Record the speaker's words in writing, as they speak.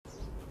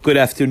Good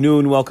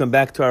afternoon. Welcome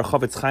back to our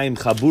Chofetz Chaim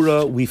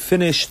Chabura. We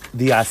finished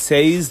the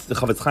Assays, the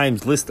Chofetz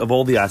Chaim's list of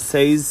all the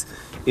Assays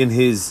in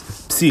his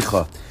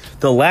Psicha.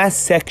 The last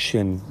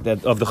section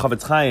of the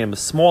Chofetz Chaim, a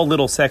small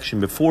little section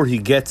before he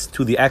gets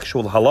to the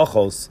actual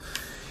halachos,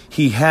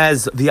 he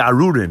has the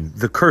Arurin,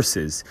 the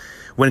curses.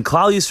 When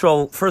Klal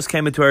Yisrael first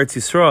came into Eretz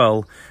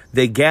Yisrael,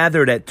 they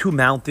gathered at two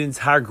mountains,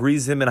 Har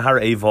Grizim and Har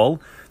Eival,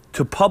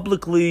 to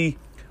publicly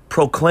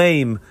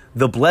proclaim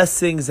the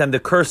blessings and the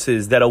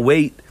curses that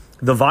await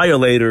the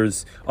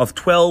violators of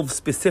 12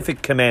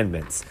 specific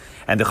commandments.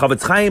 And the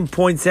Chofetz Chaim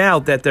points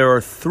out that there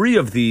are three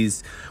of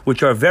these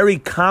which are very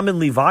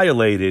commonly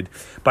violated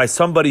by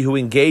somebody who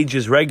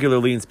engages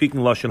regularly in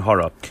speaking Lashon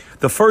Hara.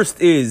 The first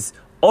is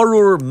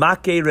Orur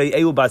Make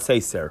Re'eu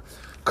Baseser.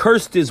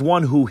 Cursed is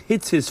one who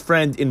hits his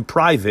friend in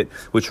private,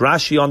 which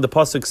Rashi on the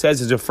pasuk says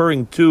is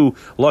referring to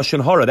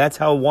Lashon Hara. That's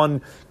how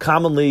one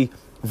commonly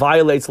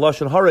violates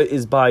Lashon Hara,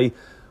 is by,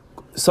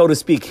 so to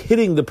speak,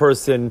 hitting the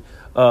person,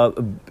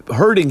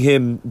 hurting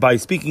him by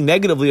speaking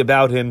negatively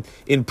about him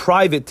in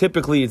private.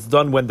 Typically, it's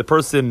done when the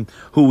person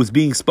who is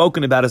being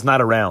spoken about is not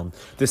around.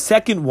 The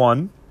second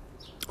one,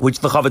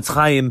 which the Chofetz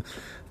Chaim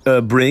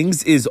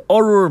brings, is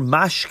Orur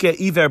Mashke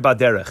Iver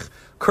Baderech.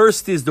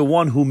 Cursed is the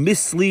one who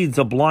misleads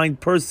a blind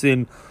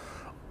person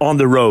on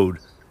the road,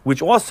 which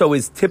also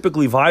is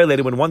typically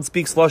violated when one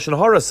speaks Lashon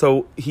Hara.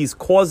 So he's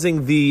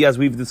causing as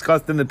we've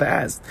discussed in the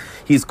past,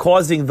 he's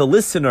causing the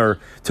listener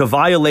to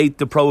violate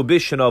the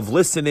prohibition of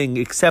listening,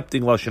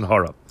 accepting Lashon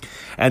Hara.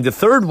 And the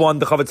third one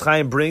the Chofetz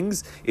Chaim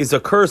brings is a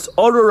curse,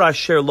 Orur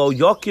Asher Lo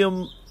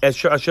Yokim as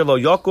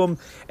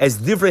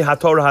Divrei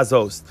HaTorah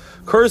Hazos.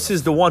 Curse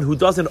is the one who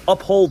doesn't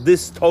uphold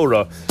this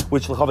Torah,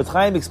 which the Chofetz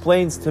Chaim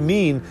explains to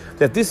mean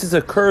that this is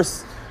a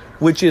curse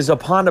which is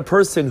upon a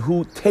person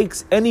who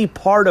takes any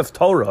part of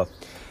Torah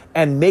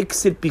and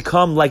makes it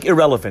become like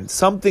irrelevant,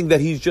 something that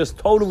he's just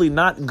totally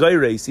not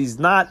geires. He's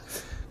not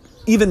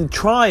even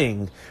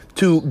trying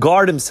to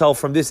guard himself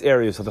from this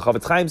area. So the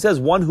Chofetz Chaim says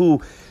one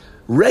who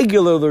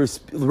regularly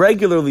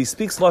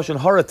speaks Lashon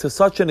Hara to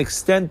such an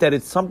extent that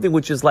it's something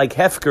which is like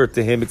hefker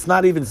to him. It's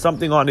not even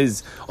something on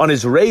his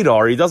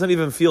radar. He doesn't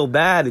even feel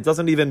bad. It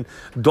doesn't even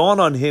dawn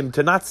on him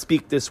to not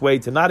speak this way,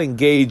 to not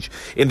engage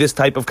in this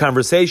type of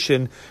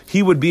conversation.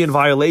 He would be in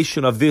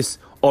violation of this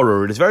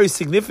Orur. It is very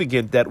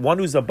significant that one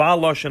who's a Baal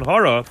Lashon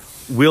Hara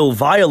will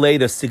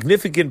violate a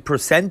significant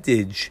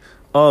percentage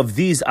of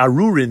these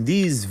Arurin,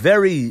 these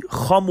very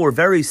chamor,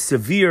 very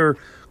severe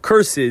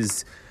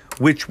curses,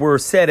 which were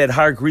said at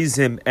Har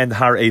Grizim and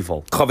Har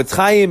Eival. Chofetz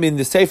Chaim in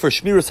the Sefer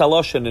Shmiras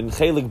HaLashon in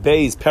Chelik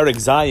Beis, Perek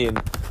Zayin,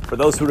 for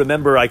those who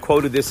remember, I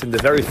quoted this in the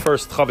very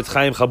first Chofetz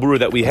Chaim Chabura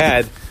that we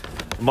had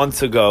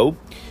months ago,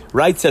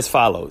 writes as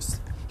follows.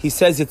 He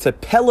says it's a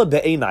pella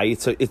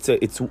be'enai,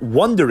 it's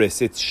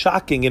wondrous, it's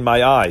shocking in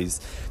my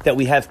eyes that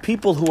we have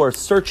people who are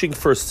searching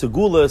for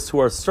segulas, who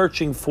are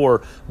searching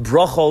for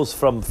brachos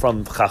from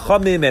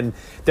chachamim, and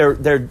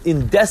they're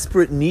in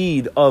desperate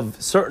need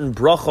of certain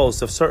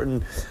brachos, of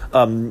certain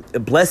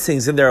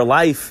blessings in their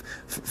life,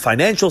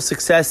 financial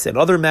success and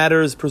other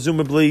matters,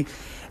 presumably.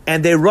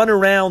 And they run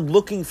around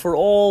looking for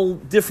all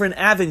different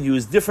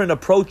avenues, different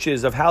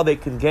approaches of how they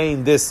can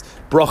gain this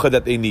bracha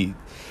that they need.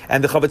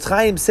 And the Chofetz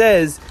Chaim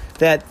says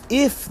that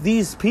if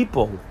these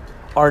people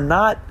are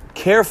not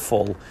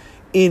careful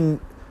in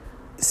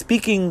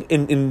speaking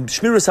in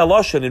Shmiras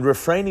HaLashon, in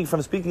refraining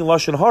from speaking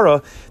Lashon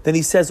Hara, then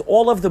he says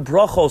all of the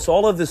brachos,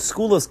 all of the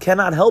skulas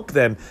cannot help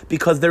them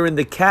because they're in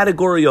the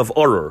category of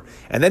Orur.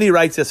 And then he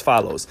writes as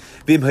follows: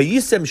 V'im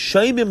hayisem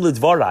shaymim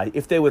lidvarai,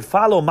 if they would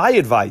follow my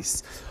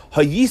advice,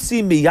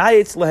 hayisim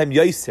miyayetz lehem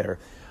yoser,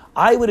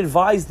 I would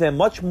advise them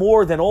much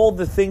more than all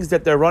the things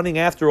that they're running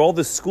after, all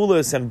the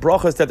skulas and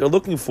brachas that they're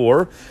looking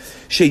for.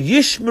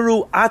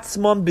 Sheyishmeru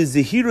atzmam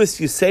b'zehirus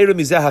yisera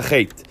mizeh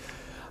hachet.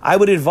 I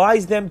would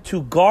advise them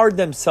to guard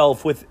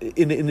themselves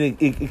in an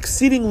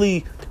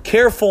exceedingly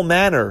careful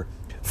manner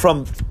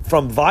from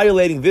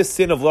violating this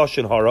sin of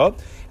Lashon Hara.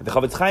 And the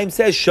Chofetz Chaim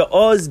says,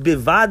 "Sha'oz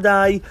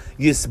bivadai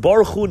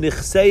yisbarchu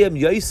nichseim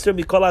yoser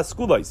mikol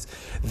haskulos."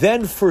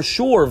 Then for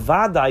sure,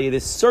 vadai, it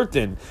is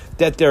certain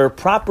that their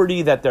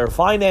property, that their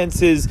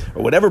finances,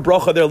 or whatever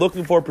bracha they're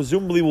looking for,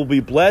 presumably will be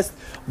blessed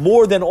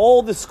more than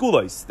all the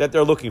skulos that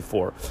they're looking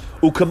for.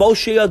 Ukamo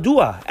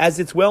sheyadua, as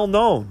it's well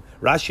known.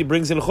 Rashi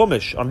brings in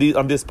Chumash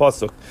on this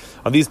pasuk,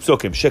 on these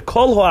psukim.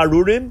 Shekol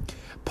ha'arurim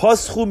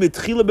paschu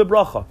mitchila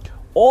bebracha.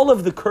 All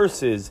of the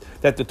curses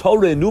that the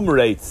Torah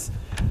enumerates,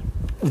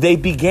 they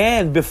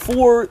began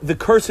before the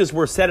curses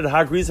were said at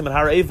Har Grizim and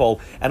Har Eival,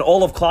 and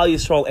all of Klal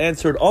Yisrael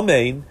answered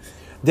Amen.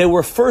 They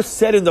were first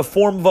said in the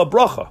form of a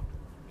bracha.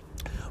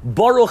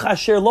 Baruch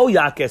Asher lo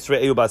yakes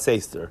re'eu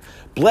baseister.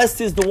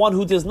 Blessed is the one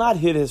who does not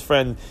hit his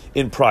friend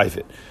in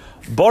private.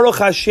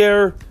 Baruch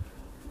Asher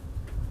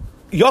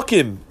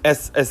Yokim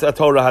es a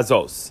Torah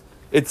hazos,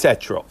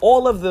 etc.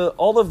 All of the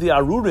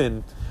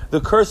Arurin, the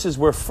curses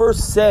were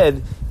first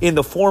said in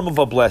the form of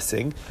a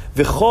blessing.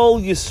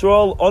 V'chol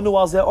Yisrael onu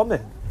al zeh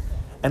amen,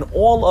 and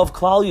all of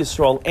Klal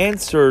Yisrael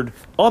answered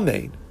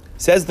amen.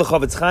 Says the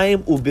Chofetz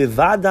Chaim,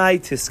 ubivadai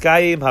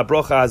tiskayim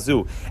habrocha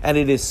azu, and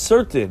it is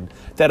certain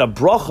that a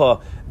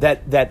bracha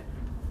that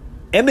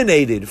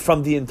emanated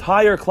from the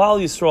entire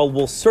Klal Yisrael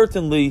will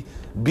certainly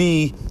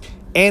be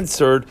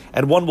answered,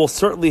 and one will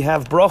certainly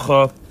have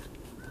bracha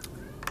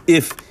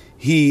if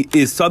he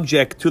is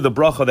subject to the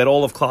bracha that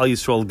all of Klal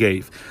Yisrael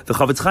gave. The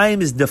Chofetz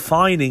Chaim is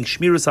defining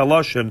Shmiras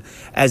HaLashon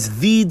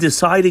as the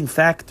deciding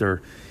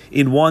factor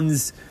in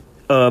one's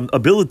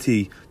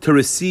ability to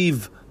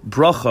receive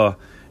bracha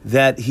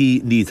that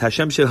he needs.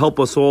 Hashem should help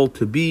us all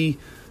to be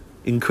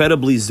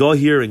incredibly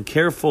zohir and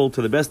careful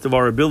to the best of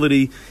our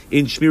ability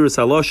in Shmiras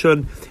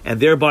HaLashon, and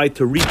thereby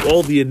to reap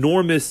all the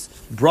enormous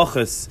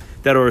brachas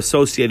that are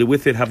associated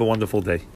with it. Have a wonderful day.